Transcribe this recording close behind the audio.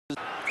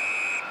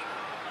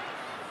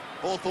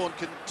Hawthorn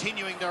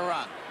continuing to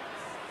run.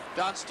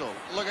 Dunstall,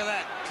 look at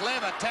that.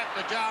 Clever tap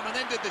to Jarman,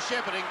 then did the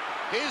shepherding.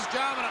 Here's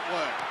Jarman at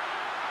work.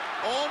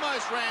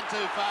 Almost ran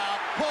too far,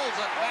 pulls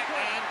it back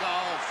and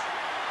goals.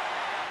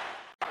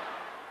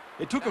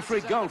 It took a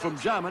free goal from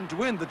Jarman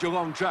to end the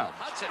Geelong trail.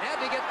 Hudson, how'd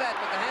he get that?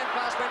 But the hand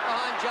pass went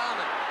behind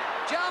Jarman.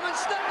 Jarman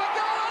snapped a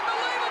goal,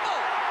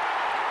 unbelievable!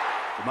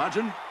 The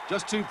margin,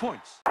 just 2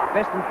 points.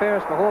 Best and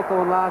fairest for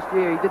Hawthorn last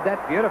year. He did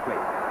that beautifully.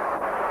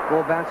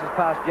 Ball bounces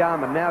past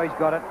Jarman. Now he's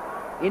got it.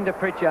 Into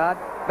Pritchard.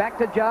 Back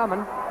to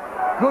Jarman.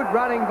 Good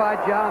running by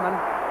Jarman.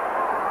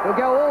 He'll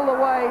go all the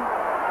way.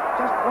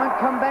 Just won't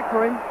come back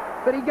for him.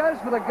 But he goes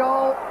for the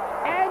goal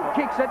and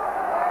kicks it.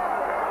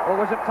 Or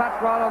was it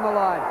touched right on the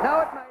line?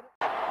 No, it made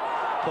it.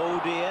 Paul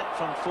Deer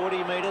from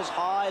 40 metres,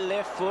 high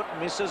left foot,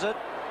 misses it.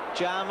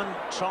 Jarman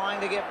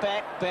trying to get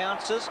back,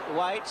 bounces,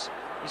 waits.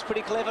 He's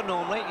pretty clever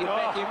normally. You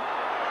back him.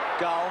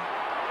 Goal.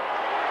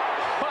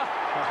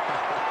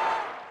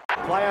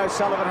 Clay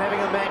O'Sullivan having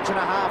a match and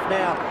a half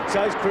now.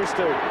 So's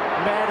Christou.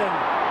 Madden.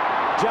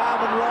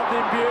 Jarman robbed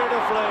him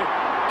beautifully.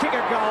 Kick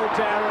a goal,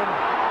 Darren.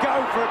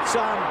 Go for it,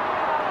 son.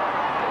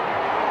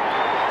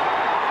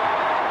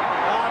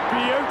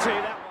 Beauty.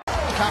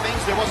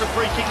 Cummings, there was a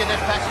free kick in that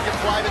passage of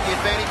play, but the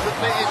advantage with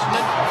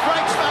Essendon.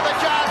 Great smother,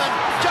 Jarman.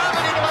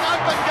 Jarman into an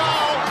open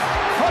goal.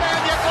 Put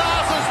down your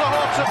glasses, the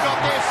Hawks have got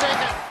their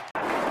second.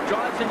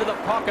 Drives into the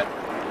pocket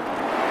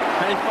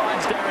and he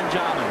finds Darren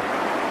Jarman.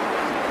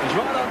 He's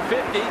right on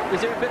 50.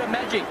 Is there a bit of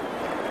magic?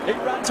 He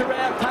runs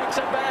around,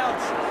 takes a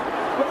bounce.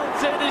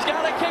 Runs in, he's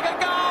going to kick a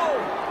goal.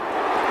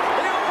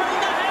 He'll bring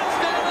the house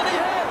down, and he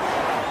has.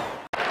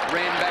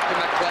 Ran back to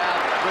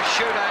McLeod.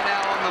 Prosciutto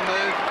now on the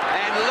move.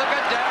 And look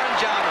at Darren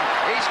Jarman.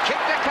 He's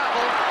kicked a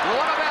couple.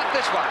 What about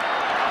this one?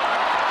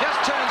 Just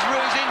turns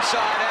Roos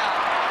inside out.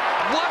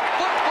 What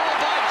football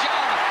by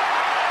Jarman?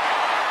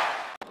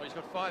 Well, he's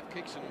got 5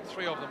 kicks and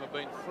 3 of them have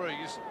been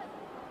frees.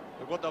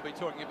 But what they'll be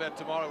talking about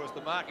tomorrow is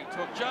the marking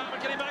talk. Jarman,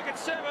 can he make it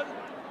 7? Oh,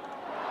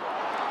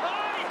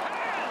 he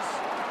has!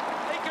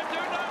 He can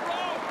do no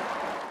wrong.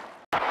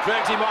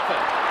 Drags him off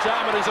it.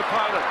 Jarman, his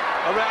opponent.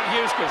 Around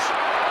Eustace.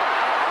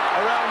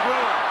 Around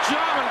Brewer.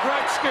 Jarman,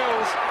 great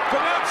skills.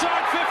 From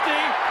outside 50.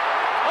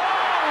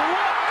 Oh,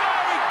 what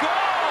a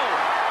goal!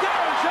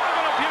 Darren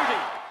Jarman, a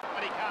beauty.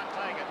 But he can't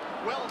take it.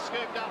 Well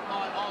scooped up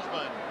by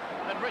Osborne.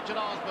 And Richard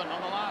Osborne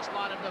on the last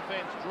line of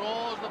defence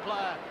draws the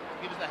player.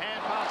 Gives the hand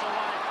pass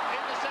away.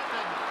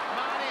 Intercepted.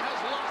 Marnie has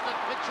lost it.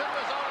 It should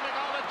result in a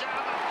goal to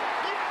Jarman.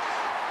 Yes!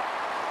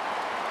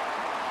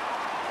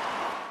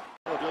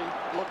 Woodley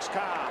looks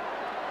calm.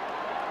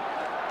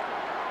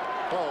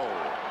 Oh.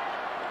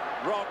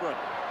 Rogren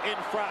in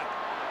front.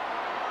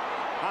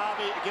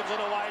 Harvey gives it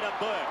away to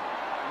Burke.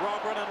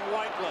 Rogren and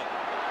Waitland.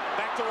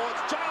 Back towards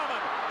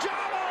Jarman.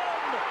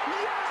 Jarman!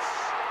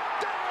 Yes!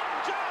 Darren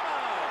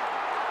Jarman!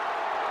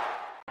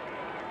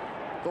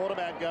 Thought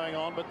about going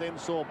on, but then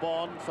saw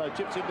Bond, so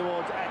chips in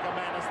towards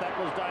Ackermanis. That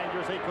was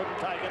dangerous. He couldn't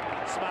take it.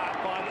 Smart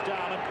finds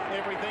Jarman.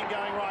 Everything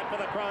going right for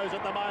the Crows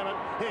at the moment.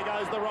 Here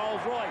goes the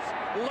Rolls Royce.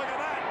 Look at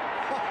that!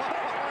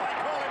 They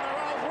call him the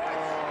Rolls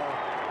Royce.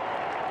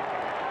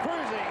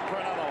 Cruising for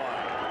another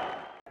one.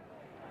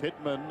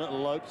 Pittman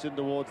lopes in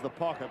towards the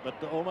pocket, but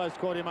almost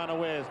caught him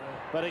unawares.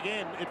 But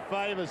again, it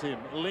favours him.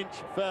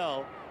 Lynch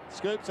fell,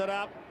 scoops it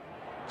up.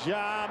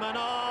 Jarman,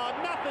 oh,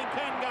 nothing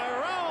can go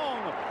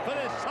wrong for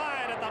this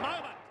side at the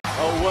moment.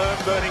 A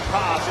worm-burning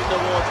pass in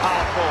towards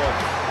Hawthorn.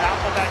 Out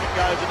the back it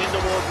goes and in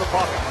towards the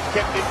pocket.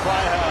 Kept in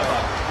play, however.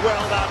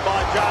 Well done by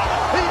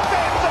Jarman. He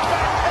bends it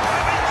back.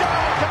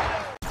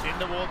 In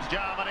towards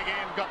Jarman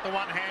again. Got the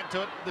one hand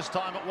to it. This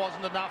time it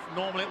wasn't enough.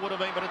 Normally it would have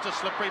been, but it's a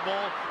slippery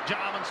ball.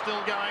 Jarman still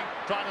going,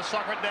 trying to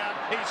soccer it down.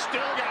 He's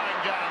still going,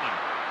 Jarman.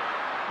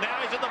 Now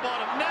he's at the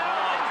bottom. Now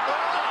he's the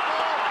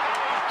ball.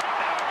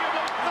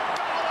 Arguably the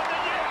goal of the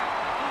year.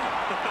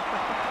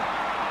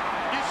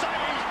 You say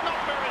he's not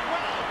very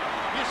well.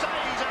 You say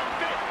he's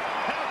unfit.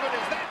 How good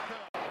is that?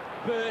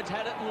 Burns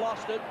had it and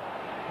lost it.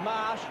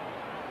 Marsh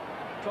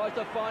tries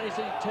to find his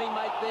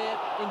teammate there,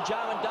 and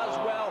Jarman does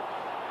well.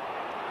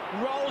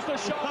 Rolls the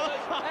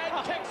shoulders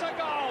and kicks a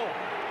goal.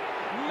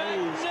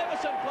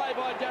 Magnificent play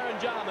by Darren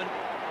Jarman.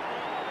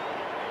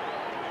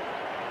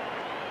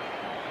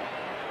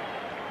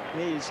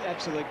 He's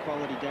absolute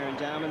quality, Darren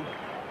Jarman.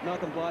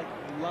 Malcolm Blight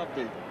loved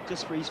him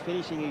just for his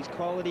finishing, his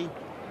quality.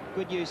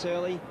 Good use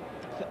early.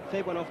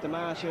 Fed one off the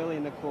Marsh early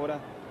in the quarter.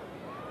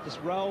 Just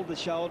rolled the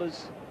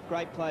shoulders.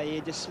 Great play here.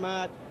 Just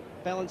smart,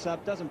 balance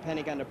up, doesn't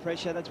panic under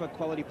pressure. That's what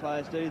quality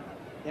players do.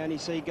 They only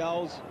see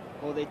goals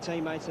or their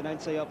teammates. They don't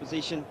see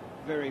opposition.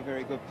 Very,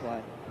 very good play.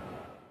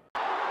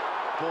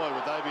 Boy,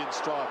 would they be in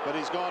strife, but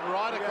he's gone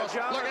right across.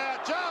 Look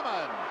out,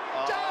 Jarman!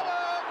 Oh.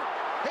 Jarman!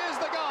 Here's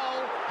the goal.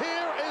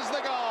 Here is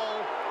the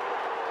goal.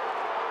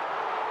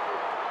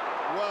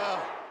 Wow.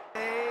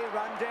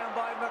 Run down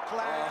by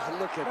McLeod. Oh,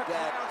 look at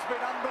that. McLeod's been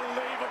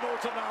unbelievable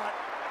tonight.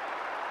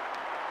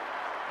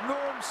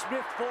 Norm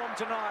Smith form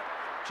tonight.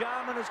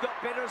 Jarman has got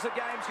better as the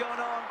game's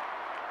gone on.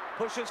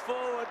 Pushes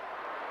forward.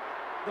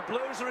 The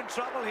Blues are in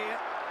trouble here.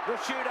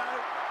 Prosciutto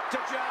to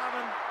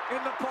Jarman.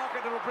 in the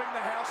pocket that'll bring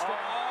the house down.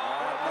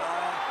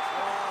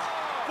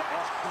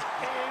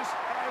 That is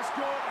as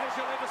good as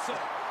you'll ever see.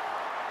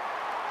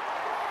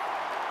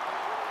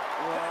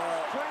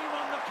 That's cream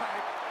on the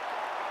cake.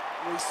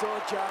 We saw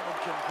Jarman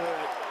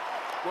convert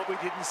what we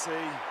didn't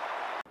see.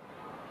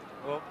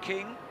 Well,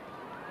 King,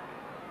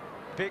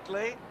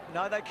 Bickley,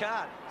 no, they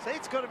can't. See,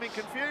 it's got him in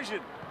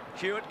confusion.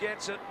 Hewitt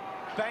gets it,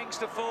 bangs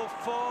to full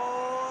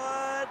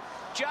forward.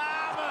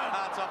 Jarman!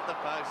 It's off the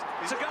post.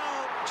 It's a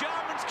goal.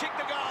 Jarman's kicked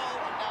the goal.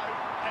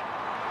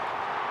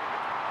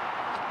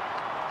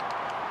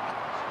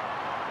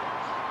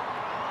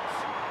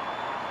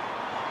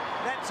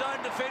 That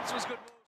zone defence was good.